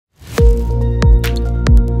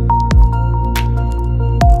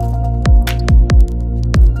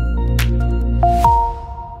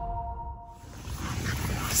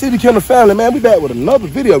Cbkennells family, man. We back with another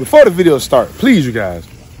video. Before the video start, please, you guys,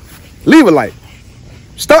 leave a like.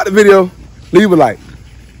 Start the video, leave a like.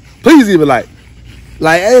 Please leave a like.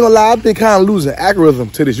 Like, I ain't gonna lie, I've been kind of losing algorithm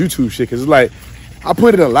to this YouTube shit, because it's like, I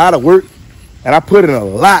put in a lot of work, and I put in a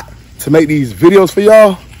lot to make these videos for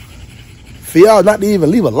y'all. For y'all not to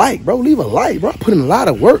even leave a like, bro. Leave a like, bro. I put in a lot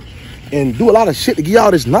of work and do a lot of shit to give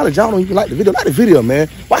y'all this knowledge. Y'all don't even like the video. Like the video, man.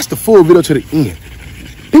 Watch the full video to the end.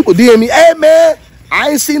 People DM me, hey, man, I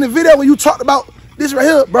ain't seen the video when you talked about this right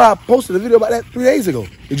here. Bro, I posted a video about that 3 days ago.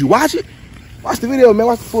 Did you watch it? Watch the video, man.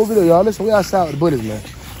 Watch the full video, y'all. Listen, we outside with the buddies, man.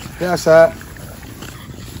 We outside.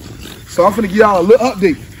 So I'm finna give y'all a little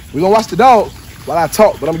update. We gonna watch the dog while I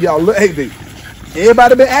talk, but I'm gonna give y'all a little update.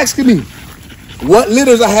 Everybody been asking me what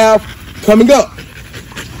litters I have coming up.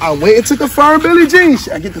 I'm waiting to confirm Billie Jean.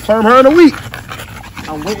 I get to confirm her in a week.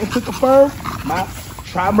 I'm waiting to confirm my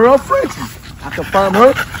Tri-Merle Frenchie. I confirm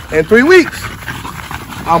her in 3 weeks.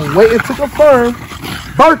 I'm waiting to confirm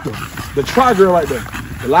Bertha, the Tri-Girl right there.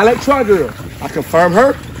 The Lilac Tri-Girl. I confirm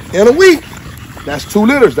her in a week. That's 2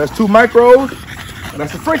 litters. That's 2 micros. And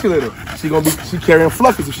that's the Frenchie litter. She carrying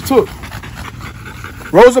fluffies if she took.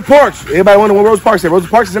 Rosa Parks. Everybody wondering what Rosa Parks is. Rosa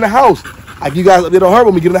Parks is in the house. I give you guys an update on her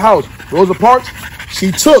when we get in the house. Rosa Parks,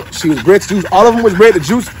 she took. She was bred to juice. All of them was bred to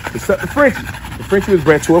juice except the Frenchie. The Frenchie was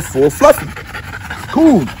bred to a full fluffy.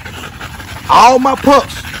 Cool. All my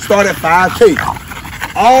pups start at 5K.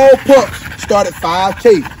 All pups start at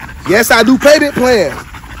 5K. Yes, I do payment plans.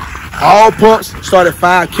 All pups start at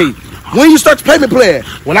 5K. When you start your payment plan?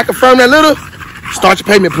 When I confirm that litter, start your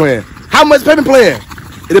payment plan. How much payment plan?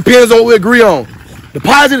 It depends on what we agree on.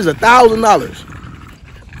 Deposit is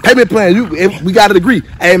 $1,000. Payment plan, we got to agree.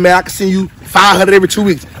 Hey, man, I can send you $500 every 2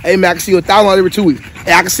 weeks. Hey, man, I can send you $1,000 every 2 weeks.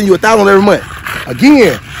 Hey, I can send you $1,000 every month.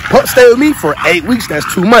 Again, pup stay with me for 8 weeks. That's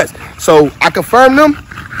 2 months. So I confirm them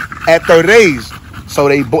at 30 days. So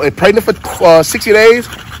they pregnant for 60 days.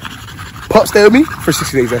 Pup stay with me for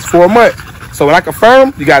 60 days. That's 4 months. So when I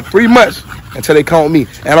confirm, you got 3 months until they come with me.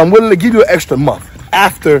 And I'm willing to give you an extra month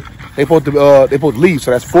after they supposed to leave.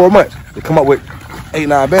 So that's 4 months. They come up with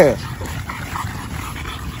 8-9 bands.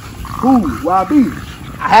 Ooh, YB.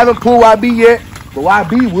 I haven't pulled YB yet, but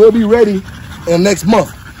YB will be ready in the next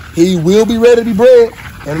month. He will be ready to be bred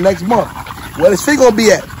in the next month. What is he gonna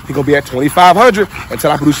be at? He gonna be at 2,500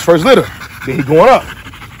 until I produce his first litter. Then he going up.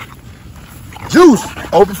 Juice,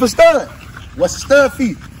 open for stud. What's the stud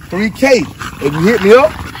fee? 3K. If you hit me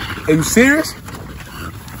up, are you serious?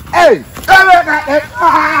 Hey,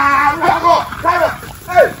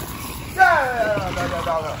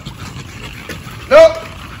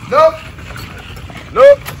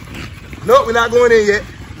 Nope, we're not going in yet.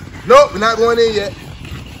 Nope, we're not going in yet.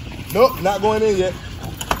 Nope, we're not going in yet.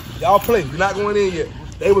 Y'all play, we're not going in yet.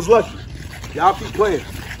 They was lucky. Y'all keep playing.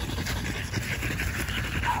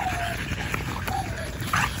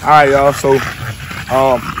 All right, y'all, so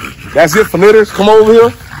that's it for litters. Come over here.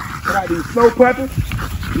 Check out these snow puppies.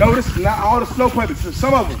 Notice not all the snow puppies,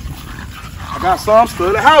 some of them. I got some still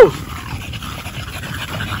in the house.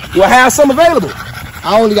 Do I have some available?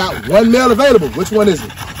 I only got 1 male available. Which one is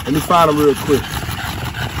it? Let me find them real quick.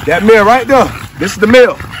 That male right there. This is the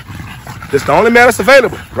male. This is the only male that's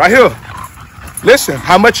available. Right here. Listen,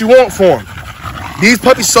 how much you want for them? These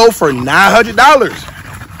puppies sold for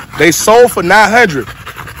 $900. They sold for $900.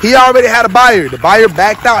 He already had a buyer. The buyer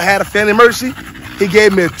backed out, had a family emergency. He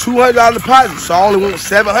gave me a $200 deposit, so I only want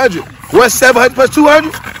 $700. What's $700 plus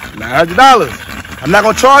 $200? $900. I'm not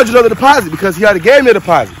gonna charge another deposit because he already gave me a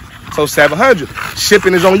deposit. So $700.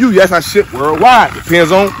 Shipping is on you. Yes, I ship worldwide.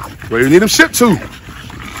 Depends on where you need them shipped to.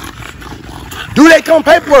 Do they come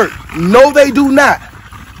paperwork? No, they do not.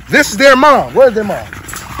 This is their mom. Where's their mom?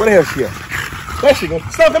 Where the hell is she at? There she goes.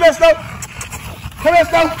 Snow, come here, Snow. Come here,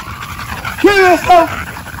 Snow. Come here, Snow.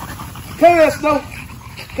 Come here, Snow.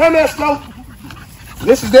 Come here, Snow.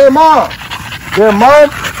 This is their mom. Their mom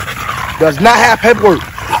does not have paperwork.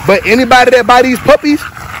 But anybody that buy these puppies,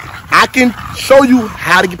 I can show you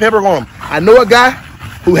how to get paperwork on them. I know a guy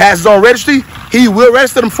who has his own registry. He will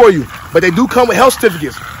register them for you. But they do come with health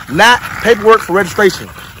certificates, not paperwork for registration.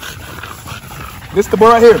 This is the boy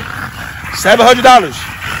right here. $700.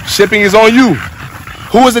 Shipping is on you.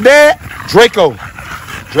 Who is the dad? Draco.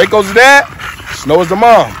 Draco's the dad. Snow is the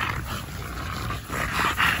mom.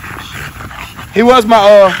 He was my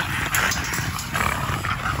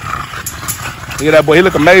look at that boy. He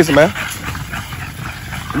look amazing, man.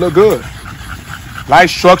 He look good.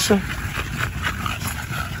 Nice structure.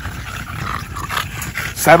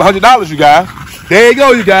 $700, you guys. There you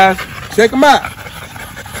go, you guys. Check them out.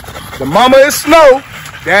 The mama is Snow.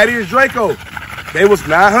 Daddy is Draco. They was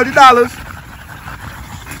 $900.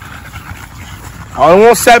 I only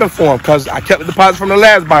want 7 for them because I kept the deposit from the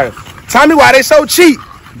last buyer. Tell me why they so cheap.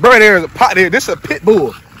 Bro, there's a pot there. This is a pit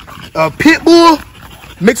bull. A pit bull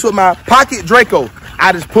mixed with my pocket Draco.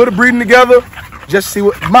 I just put a breeding together. Just see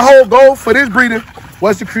what my whole goal for this breeding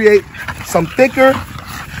was to create some thicker,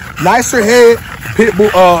 nicer head pit bull.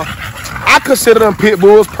 I consider them pit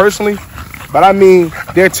bulls personally, but I mean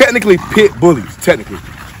they're technically pit bullies, technically,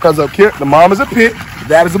 because the mom is a pit, the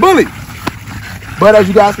dad is a bully. But as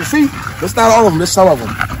you guys can see, it's not all of them, it's some of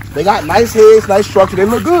them. They got nice heads, nice structure, they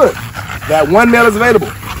look good. That one male is available.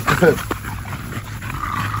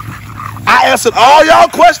 I answered all y'all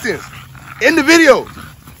questions in the video.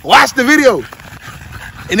 Watch the video.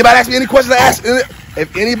 Anybody ask me any questions?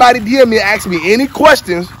 If anybody DM me and ask me any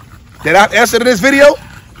questions that I've answered in this video,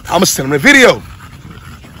 I'm gonna send them the video.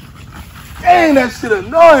 Dang, that shit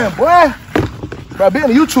annoying, boy. But being a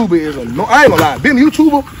YouTuber is annoying. I ain't gonna lie. Being a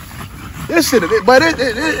YouTuber, this shit,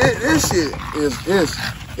 this shit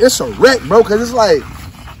it's a wreck, bro. Cause it's like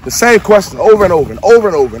the same question over and over and over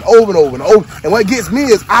and over and over and over and over. And what gets me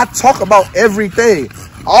is I talk about everything.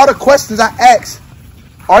 All the questions I ask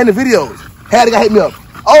are in the videos. Hey, the guy hit me up.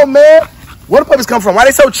 Oh man, where the puppies come from? Why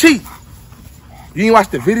they so cheap? You ain't watch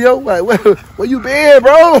the video? Like, where you been,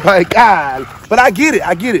 bro? Like, God. But I get it.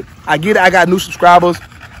 I got new subscribers,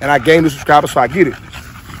 and I gained new subscribers, so I get it.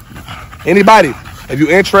 Anybody, if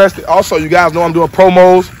you're interested, also, you guys know I'm doing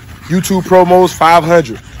promos, YouTube promos,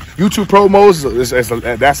 500. YouTube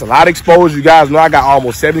promos, that's a lot of exposure. You guys know I got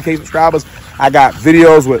almost 70K subscribers. I got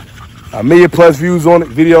videos with 1 million plus views on it,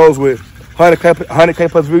 videos with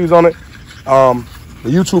 100K plus views on it. The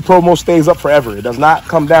YouTube promo stays up forever. It does not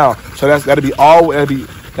come down. So that'll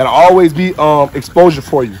always be exposure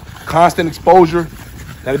for you. Constant exposure.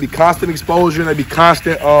 That'll be constant exposure. That'll be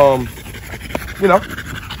constant, you know,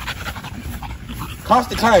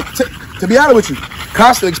 constant client. To be honest with you,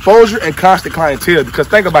 constant exposure and constant clientele. Because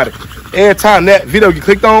think about it. Every time that video get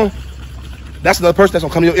clicked on, that's another person that's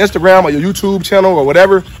gonna come to your Instagram or your YouTube channel or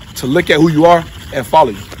whatever to look at who you are and follow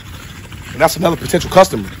you. And that's another potential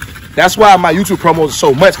customer. That's why my YouTube promos are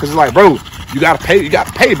so much, because it's like, bro, you gotta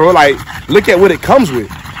pay, bro. Like, look at what it comes with.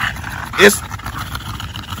 It's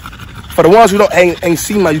for the ones who ain't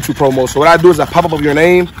seen my YouTube promos. So what I do is I pop up your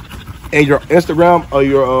name and your Instagram or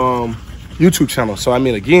your YouTube channel. So I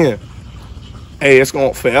mean, again, hey, it's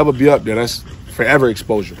gonna forever be up there. That's forever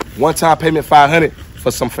exposure. One-time payment, 500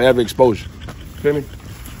 for some forever exposure. Feel me?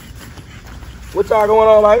 What y'all going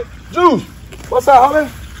on, like? Juice, what's up, homie?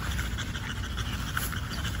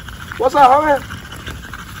 What's up, homie?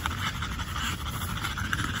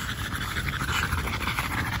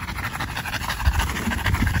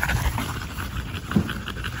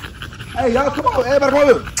 Hey, y'all, come on. Everybody come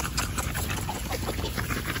over here.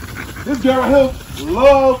 This girl right here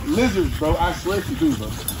loves lizards, bro. I swear she do, bro.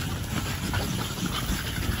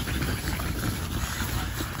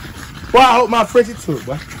 Boy, I hope my Frenchie too,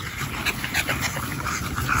 boy.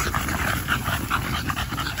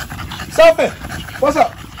 Sophie, what's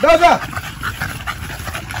up? Doja.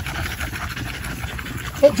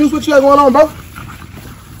 Hey, Juice, what you got going on, bro?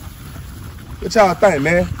 What y'all think,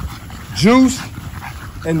 man? Juice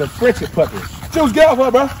and the Frenchie puppies. Juice, get off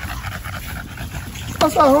her, bro.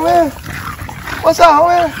 What's up, homie? What's up,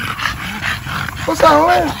 homie? What's up,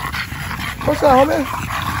 homie? What's up, homie?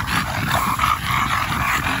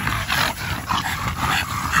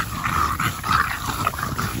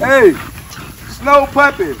 Hey, snow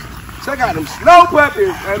puppies. Check out them snow puppies.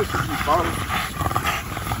 Man, this is funny.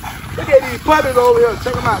 Look at these puppies over here.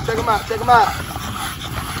 Check them out, check them out, check them out.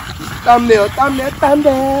 Thumbnail, thumbnail,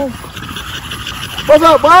 thumbnail. What's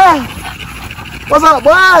up, boy? What's up,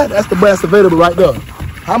 boy? That's the best available right there.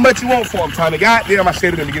 How much you want for them, Tommy? Goddamn, I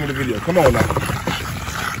said it in the beginning of the video. Come on now.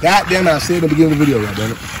 Goddamn, I said it in the beginning of the video, right,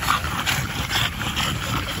 damn it.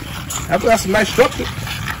 That's some nice structure.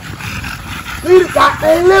 Leave the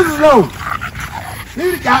goddamn lizards alone.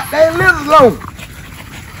 Leave the goddamn lizards alone.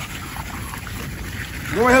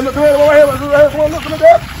 Go ahead, look, go ahead, look at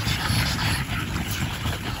that.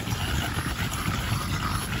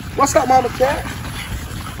 What's up, Mama Cat?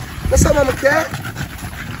 What's up, Mama Cat?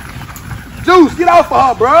 Juice, get off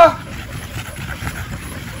of her, bruh.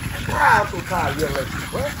 I'm so tired of yelling at you,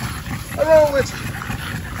 bruh. What's wrong with you?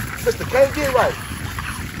 Mr. Can't get right.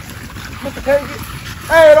 Mr. Can't get...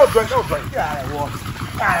 Hey, don't drink. Get out of that water.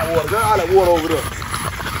 Get out of that water, girl. All that water over there.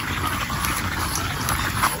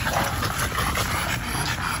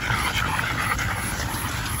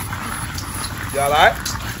 Y'all all right?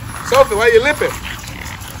 Sophie, why you limping?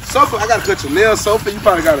 Sophie, I gotta cut your nails, Sophie. You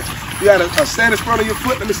probably got a sand in front of your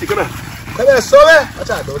foot. Let me see. Come here. Come here, Sophie. Watch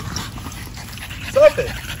out, dude. Sophie,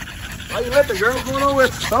 why you limping, girl? What's going on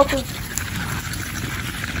with you, Sophie?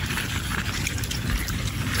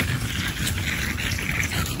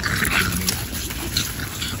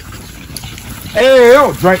 Hey,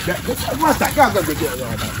 don't drink that. What's that? Y'all gonna get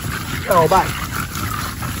that. Oh, bye.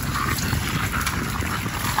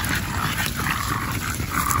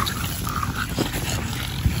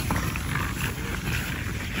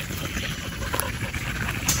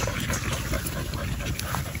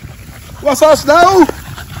 What's up, Snow?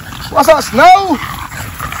 What's up, Snow?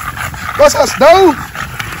 What's up, Snow?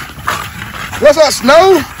 What's up,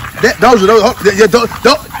 Snow? Doja,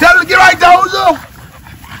 tell her to get right, Doja.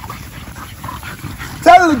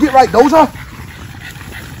 Tell her to get right, Doja.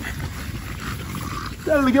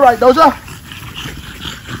 Tell her to get right, Doja.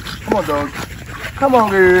 Come on, Doja. Come on,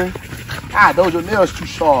 girl. Ah, Doja, nails too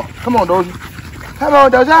sharp. Come on, Doja. Come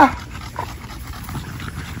on, Doja.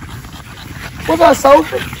 What's up,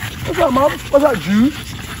 Sophie? What's up, Mama? What's up, Juice?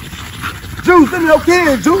 Juice, give me your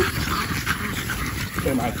kid, Juice.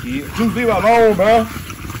 Hey, my kid. Juice, leave her alone, bro.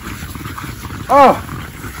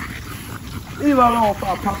 Leave her alone before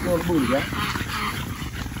I pop you on the booty, guy.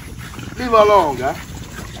 Leave her alone, guy.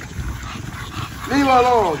 Leave her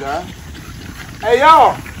alone, guy. Hey,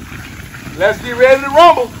 y'all. Let's get ready to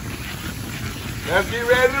rumble. Let's get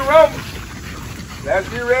ready to rumble. Let's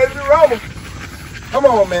get ready to rumble. Come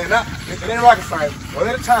on, man. Now, it ain't rocket science. One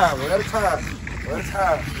at a time. One at a time. One at a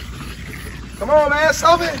time. Come on, man.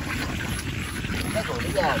 Solve it. Let's go.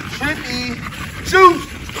 We got Trippy. Juice.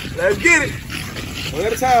 Let's get it. One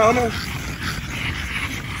at a time, homie.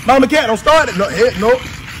 Mama Cat, don't start it. No, head, no.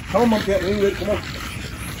 Come on, Mama Cat. Come on.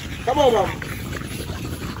 Come on, Mama.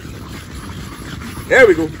 There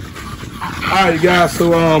we go. All right, you guys. So,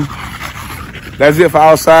 that's it for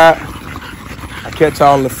outside. I'll catch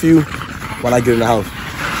y'all in a few when I get in the house.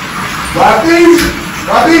 Robbie!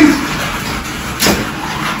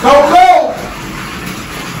 Coco!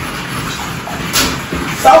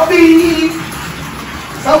 Sophie!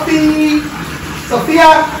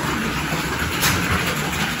 Sophia!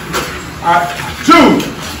 All right, two.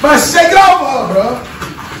 But shake it off for her, bro.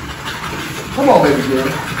 Come on, baby girl.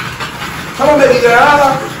 Come on, baby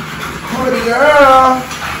girl. Come on, baby girl.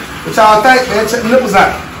 What y'all think, man? Check the nipples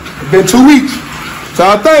out. It's been 2 weeks. What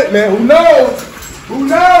y'all think, man? Who knows? Who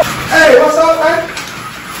knows? Hey, what's up, man?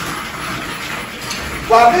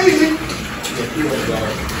 Why busy?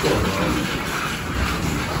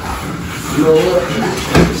 You know what?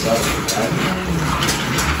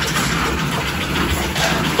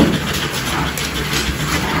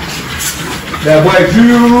 That boy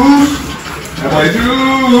Juice. That boy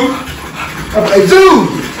Juice. That boy Juice.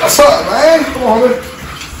 What's up, man? Come on, man.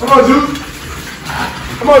 Come on, Juice.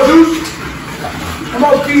 Come on, Juice. Come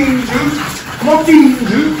on, King Juice. Come on, King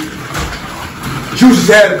Juice. Juice has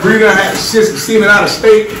had a breeder. I had shit semen out of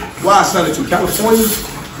state. Why I sent it to California?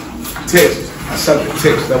 Texas. I sent it to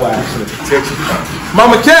Texas. That's why I sent it to Texas.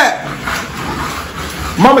 Mama Cat.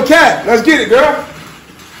 Mama Cat. Let's get it, girl.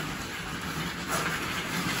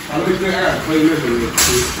 Let me get her. Play this real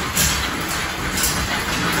quick.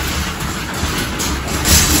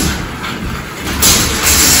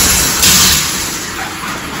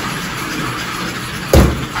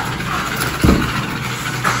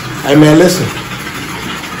 Hey man, listen.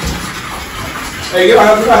 Hey, get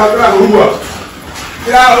out of the hoopah.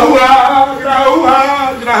 Get out of the hoopah. Get out of the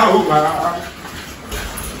hoopah. Get out of the hoopah.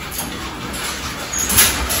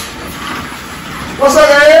 What's up,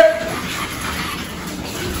 man?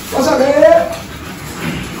 What's up, man?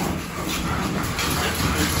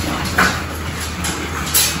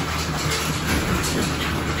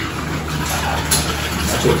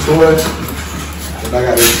 That's your toy. And I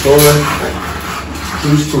got this toy.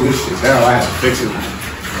 Who's to this shit down? I have to fix it.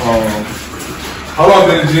 Hold on,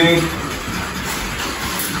 Billie Jean.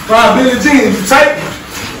 Billie Jean, is you tight?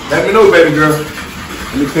 Let me know, baby girl.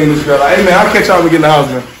 Let me clean this girl out. Hey man, I'll catch y'all when we get in the house,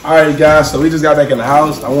 man. Alright guys, so we just got back in the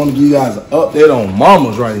house. I want to give you guys an update on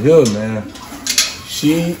Mama's right here, man.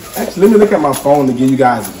 Actually, let me look at my phone to give you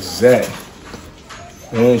guys exact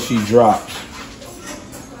when she drops.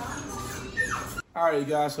 Alright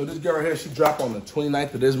guys, so this girl right here, she dropped on the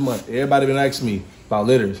 29th of this month. Everybody been asking me about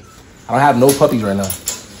litters. I don't have no puppies right now.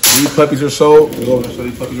 These puppies are sold. We'll go over and show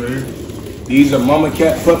these puppies right here. These are Mama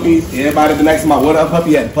Cat puppies. Everybody been asking about what her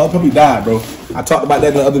puppy at. The puppy died, bro. I talked about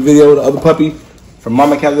that in the other video. The other puppy from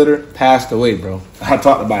Mama Cat litter passed away, bro. I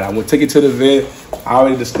talked about it. I took it to the vet. I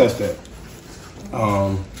already discussed that.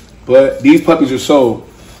 But these puppies are sold.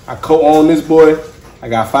 I co-own this boy. I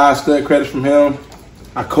got 5 stud credits from him.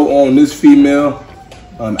 I co-own this female.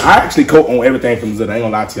 I actually co-own everything from this litter. I ain't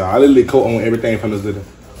gonna lie to y'all. I literally co-own everything from this litter.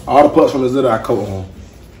 All the pups from this litter I co-own.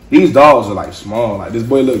 These dogs are like small. Like this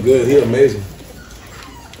boy look good. He amazing.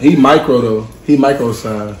 He micro though. He micro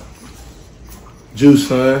size. Juice,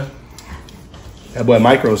 son. That boy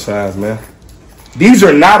micro size, man. These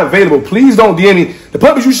are not available. Please don't DM me. The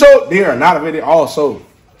puppies you showed, they are not available. All sold.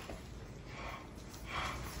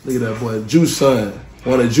 Look at that boy, Juice son.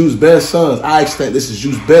 One of Juice's best sons. I expect this is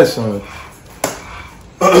Juice's best son.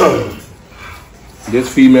 This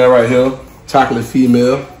female right here, chocolate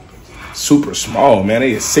female, super small, man.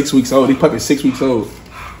 They is 6 weeks old. These puppies 6 weeks old.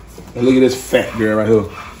 And look at this fat girl right here.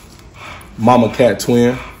 Mama cat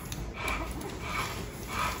twin.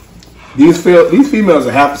 These females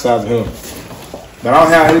are half the size of him. But I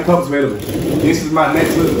don't have any puppies available. This is my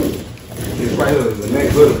next litter. This right here is the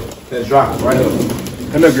next litter that's dropping right here.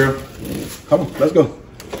 Come here, girl. Come on, let's go.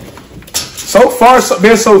 So far,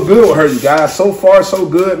 been so good with her, you guys. So far, so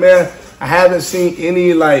good, man. I haven't seen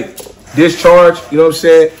any, like, discharge, you know what I'm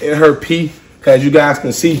saying, in her pee. Because you guys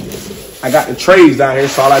can see, I got the trays down here,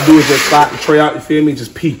 so all I do is just slide the tray out, you feel me,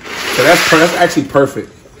 just pee. So that's actually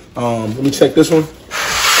perfect. Let me check this one.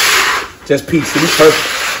 Just pee, see,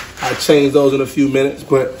 perfect. I'll change those in a few minutes,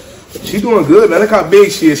 but she's doing good, man. Look how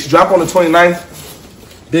big she is. She dropped on the 29th.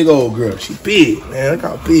 Big old girl. She big, man. Look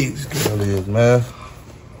how big this girl is, man.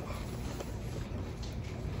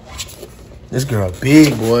 This girl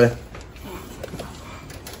big, boy.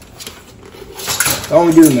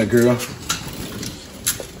 Don't get in there, girl.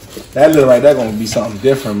 That little right there gonna be something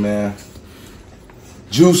different, man.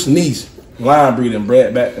 Juice niece, line breeding,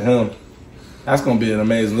 bred back to him. That's gonna be an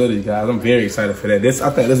amazing little, you guys. I'm very excited for that. I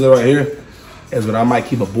think this little right here is what I might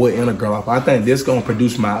keep a boy and a girl off. I think this gonna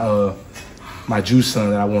produce my my Juice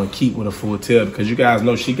son that I want to keep with a full tail, because you guys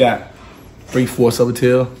know she got 3/4 of a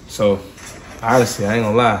tail. So honestly, I ain't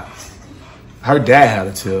gonna lie. Her dad had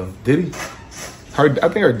a tail, did he? I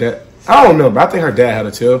think her dad. I don't know, but I think her dad had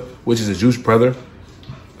a tail, which is a Juice brother.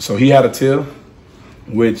 So he had a tail,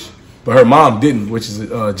 but her mom didn't, which is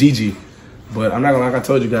Gigi. But I'm not gonna, like I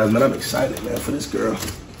told you guys, man, I'm excited, man, for this girl.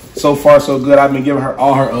 So far, so good. I've been giving her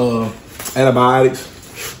all her antibiotics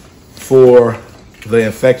for the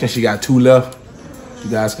infection. She got 2 left. You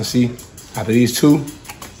guys can see. After these 2,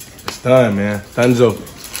 it's done, man. Dunzo.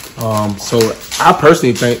 So I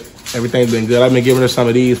personally think everything's been good. I've been giving her some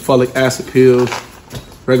of these folic acid pills,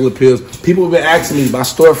 regular pills. People have been asking me my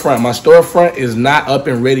storefront. My storefront is not up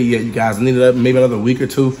and ready yet, you guys. I need it up maybe another week or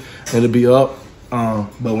 2, and it'll be up.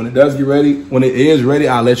 But when it does get ready, when it is ready,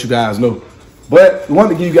 I'll let you guys know. But I wanted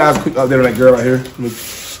to give you guys a quick update on that girl right here. Let me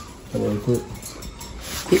have a really quick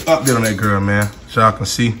update on that girl, man, so y'all can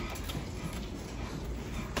see.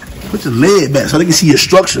 Put your leg back so they can see your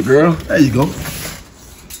structure, girl. There you go.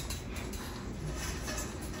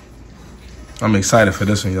 I'm excited for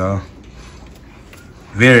this one, y'all.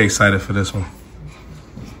 Very excited for this one.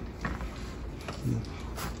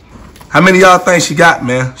 How many of y'all think she got,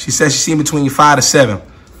 man? She said she seen between 5 to 7.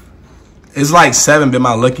 It's like 7 been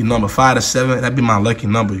my lucky number. 5 to 7, that'd be my lucky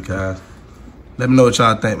number, you guys. Let me know what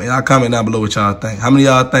y'all think, man. Y'all comment down below what y'all think. How many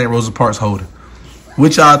of y'all think Rosa Parks holding?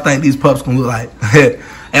 What y'all think these pups gonna look like?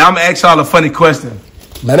 And I'm gonna ask y'all a funny question.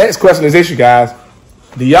 My next question is this, you guys.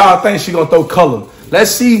 Do y'all think she gonna throw color?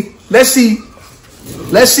 Let's see if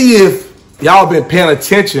y'all been paying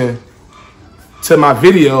attention to my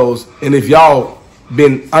videos and if y'all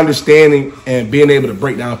been understanding and being able to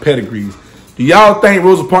break down pedigrees. Do y'all think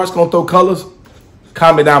Rosa Parks gonna throw colors?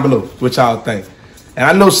 Comment down below what y'all think. And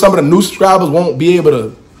I know some of the new subscribers won't be able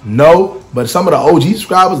to know, but some of the OG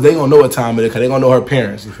subscribers, they gonna know what time it is because they gonna know her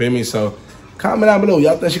parents, you feel me? So comment down below.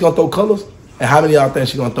 Y'all think she gonna throw colors? And how many of y'all think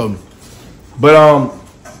she gonna throw me? But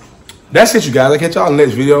that's it, you guys. I'll catch y'all in the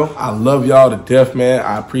next video. I love y'all to death, man.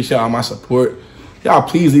 I appreciate all my support. Y'all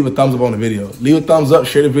please leave a thumbs up on the video. Leave a thumbs up,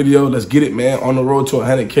 share the video. Let's get it, man. On the road to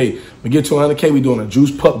 100K. When we get to 100K, we doing a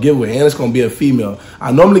Juice Pup giveaway, and it's gonna be a female.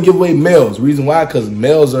 I normally give away males. Reason why? Because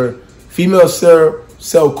females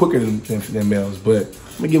sell quicker than males. But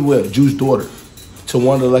I'm gonna give away a Juice daughter to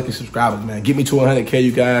one of the lucky subscribers, man. Get me to 100K,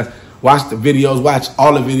 you guys. Watch the videos. Watch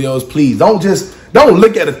all the videos, please. Don't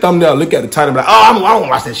look at the thumbnail, look at the title, like, oh, I don't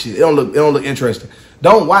watch that shit. It don't look interesting.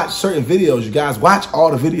 Don't watch certain videos, you guys. Watch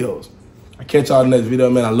all the videos. I catch y'all in the next video,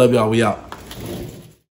 man. I love y'all. We out.